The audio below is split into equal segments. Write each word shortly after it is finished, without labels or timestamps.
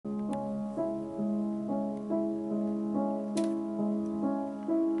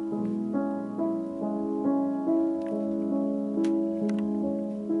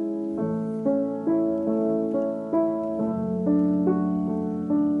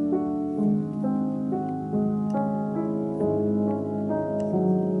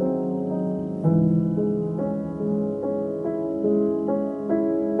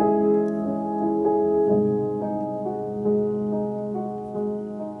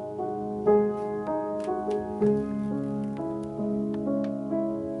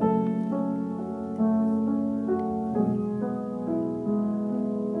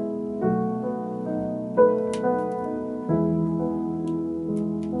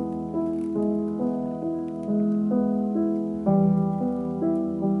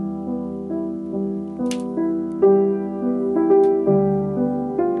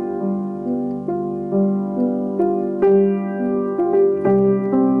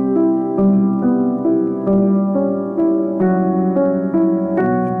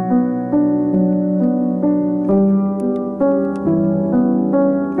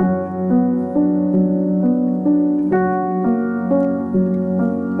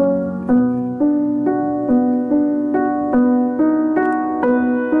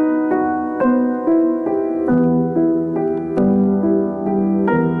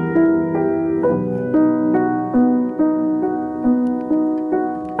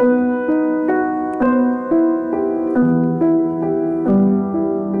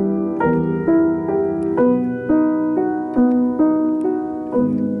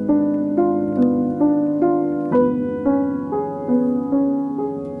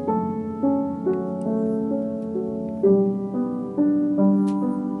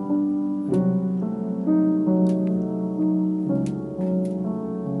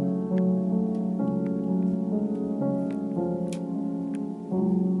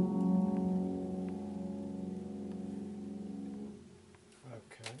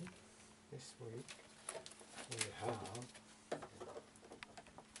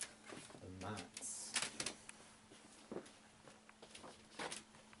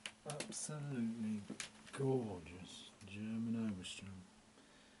absolutely gorgeous German Overstrom,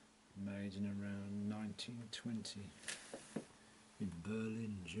 made in around 1920 in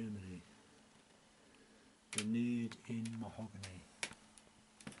Berlin, Germany, veneered in mahogany.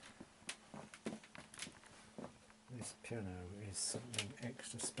 This piano is something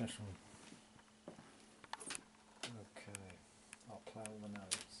extra special. Okay, I'll play all the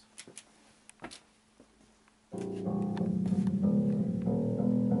notes.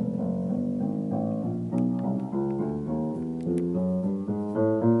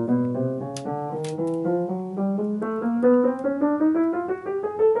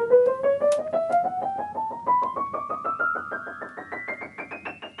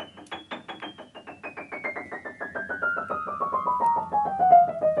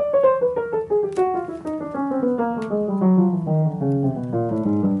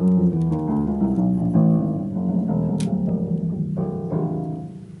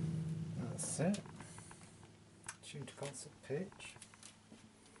 That's it. Tune to concert pitch.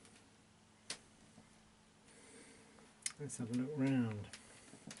 Let's have a look round.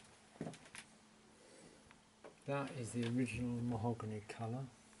 That is the original mahogany colour,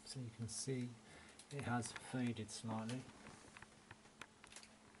 so you can see it has faded slightly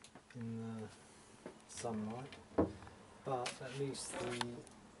in the sunlight, but at least the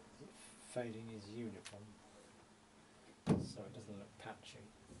fading is uniform, so it doesn't look patchy.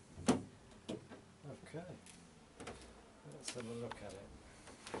 Okay, let's have a look at it,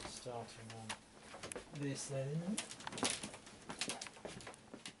 starting on this end.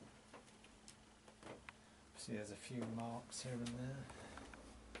 See, there's a few marks here and there,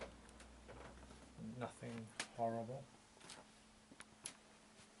 nothing horrible.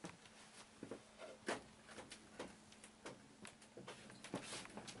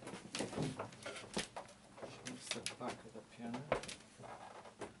 Here's the back of the piano.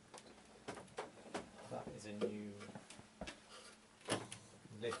 That is a new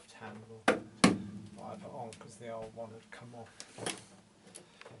lift handle that I put on because the old one had come off.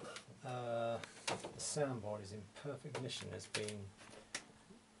 The soundboard is in perfect condition, has been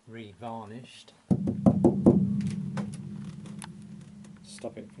re-varnished.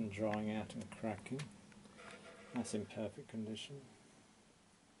 Stop it from drying out and cracking. That's in perfect condition.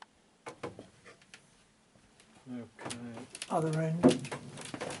 Okay, other end.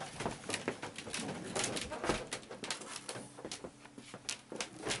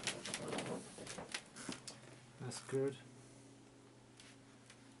 That's good.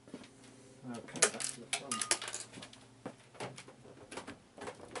 Okay, back to the front.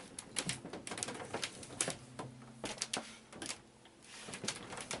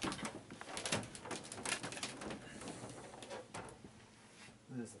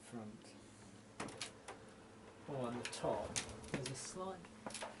 There's the front. Oh, on the top, there's a slight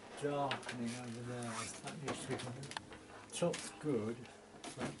darkening over there. That needs to be done. Top's good,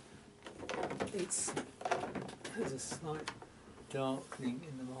 but there's a slight darkening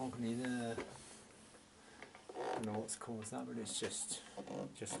in the mahogany there. I don't know what's caused that, but it just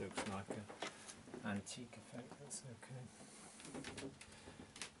looks like an antique effect. That's okay.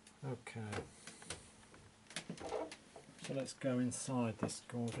 Okay. So let's go inside this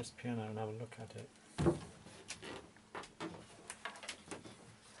gorgeous piano and have a look at it.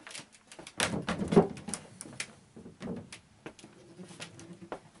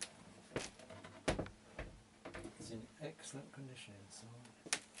 It's in excellent condition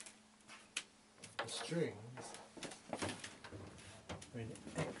inside. The strings are in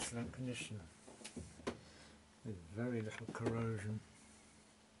excellent condition with very little corrosion,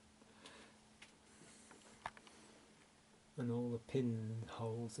 and all the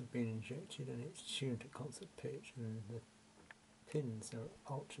pinholes have been injected and it's tuned to concert pitch, and the pins are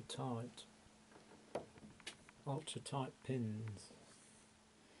ultra tight pins.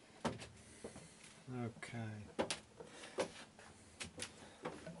 Okay.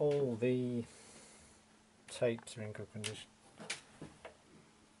 All the tapes are in good condition,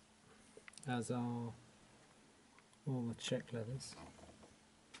 as are all the check leathers.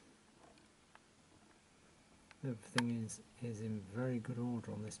 Everything is in very good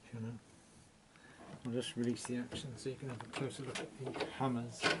order on this piano. I'll just release the action so you can have a closer look at the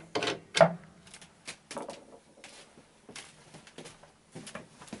hammers.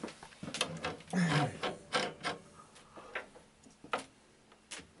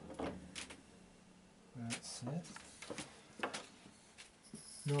 That's it.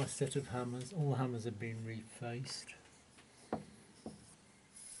 Nice set of hammers. All the hammers have been refaced.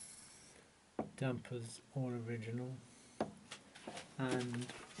 Dampers all original, and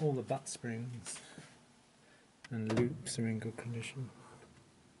all the butt springs and loops are in good condition.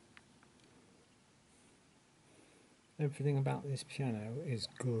 everything about this piano is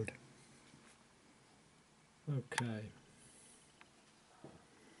good. Okay.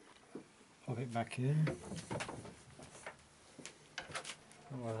 Pop it back in.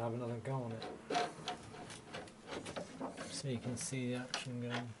 I'm going to have another go on it. So you can see the action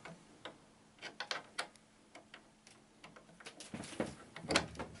going.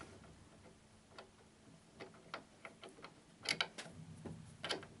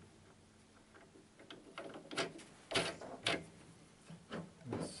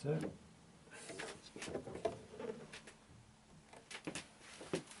 That's it.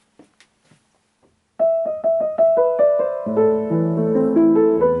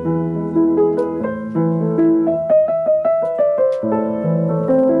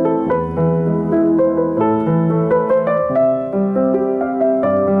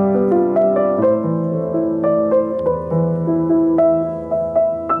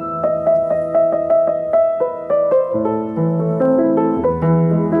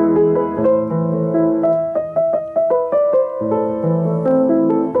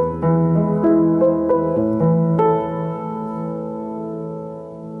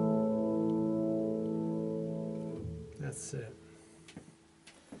 That's it.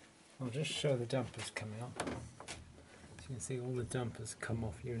 I'll just show the dampers coming up. So you can see all the dampers come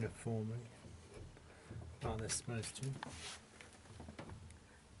off uniformly, like they're supposed to.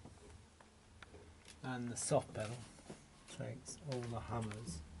 And the soft pedal takes all the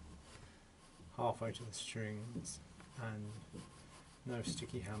hammers halfway to the strings and no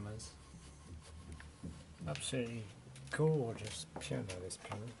sticky hammers. Absolutely gorgeous piano, this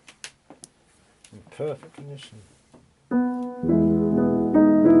piano. In perfect condition.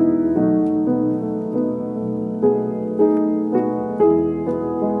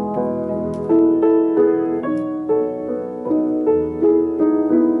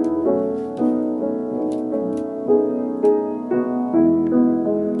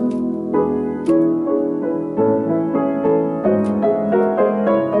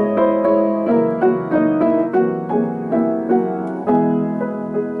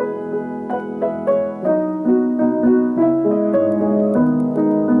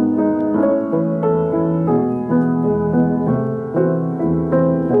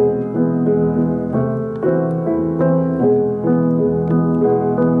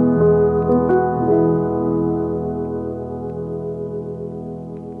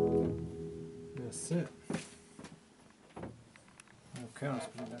 That's it. Okay, let's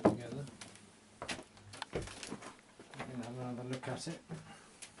put that together. We're going to have another look at it.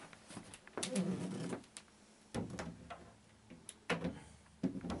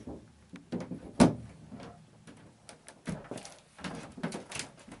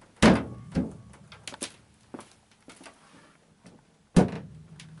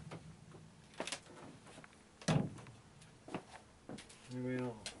 Here we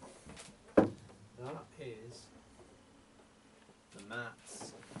are. That is the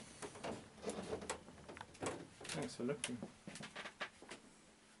Matz. Thanks for looking.